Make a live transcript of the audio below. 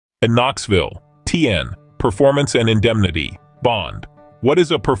In Knoxville, TN, Performance and Indemnity Bond. What is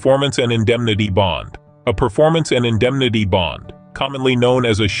a performance and indemnity bond? A performance and indemnity bond, commonly known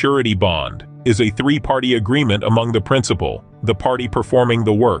as a surety bond, is a three-party agreement among the principal, the party performing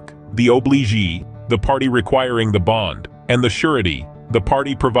the work, the obligee, the party requiring the bond, and the surety, the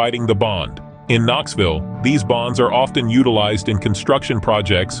party providing the bond. In Knoxville, these bonds are often utilized in construction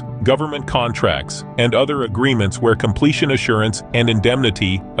projects, government contracts, and other agreements where completion assurance and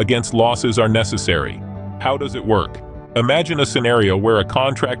indemnity against losses are necessary. How does it work? Imagine a scenario where a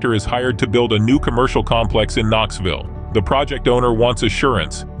contractor is hired to build a new commercial complex in Knoxville. The project owner wants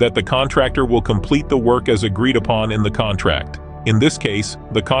assurance that the contractor will complete the work as agreed upon in the contract. In this case,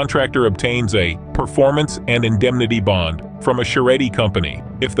 the contractor obtains a performance and indemnity bond from a surety company.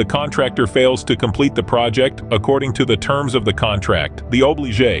 If the contractor fails to complete the project according to the terms of the contract, the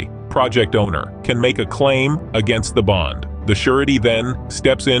obligee, project owner, can make a claim against the bond. The surety then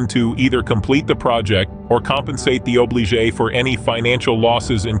steps in to either complete the project or compensate the obligee for any financial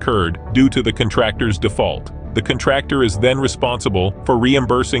losses incurred due to the contractor's default. The contractor is then responsible for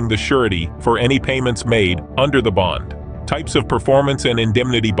reimbursing the surety for any payments made under the bond. Types of performance and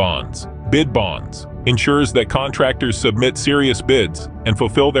indemnity bonds. Bid bonds ensures that contractors submit serious bids and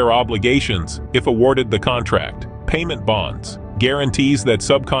fulfill their obligations if awarded the contract. Payment bonds guarantees that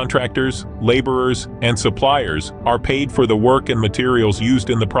subcontractors, laborers, and suppliers are paid for the work and materials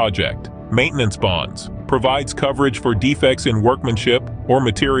used in the project. Maintenance bonds provides coverage for defects in workmanship or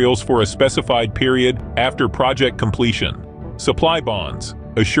materials for a specified period after project completion. Supply bonds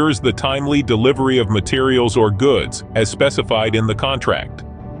assures the timely delivery of materials or goods as specified in the contract.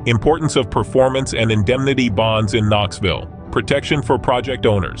 Importance of performance and indemnity bonds in Knoxville. Protection for project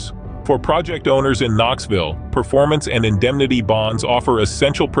owners. For project owners in Knoxville, performance and indemnity bonds offer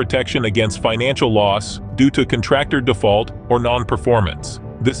essential protection against financial loss due to contractor default or non-performance.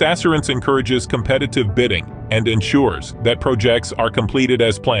 This assurance encourages competitive bidding and ensures that projects are completed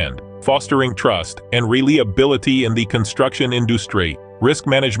as planned, fostering trust and reliability in the construction industry. Risk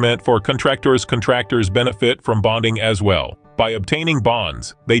management for contractors. Contractors benefit from bonding as well. By obtaining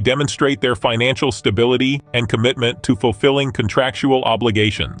bonds, they demonstrate their financial stability and commitment to fulfilling contractual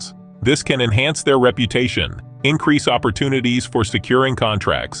obligations. This can enhance their reputation, increase opportunities for securing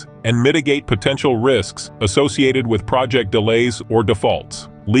contracts, and mitigate potential risks associated with project delays or defaults.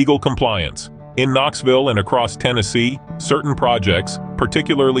 Legal compliance. In Knoxville and across Tennessee, certain projects,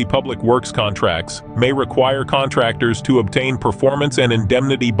 particularly public works contracts, may require contractors to obtain performance and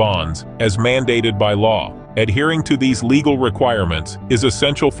indemnity bonds as mandated by law. Adhering to these legal requirements is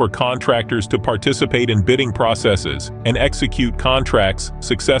essential for contractors to participate in bidding processes and execute contracts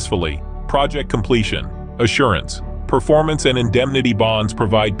successfully. Project completion. Assurance. Performance and indemnity bonds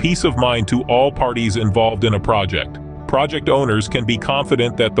provide peace of mind to all parties involved in a project. Project owners can be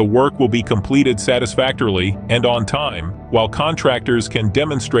confident that the work will be completed satisfactorily and on time, while contractors can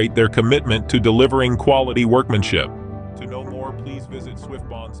demonstrate their commitment to delivering quality workmanship. To know more, please visit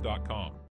swiftbonds.com.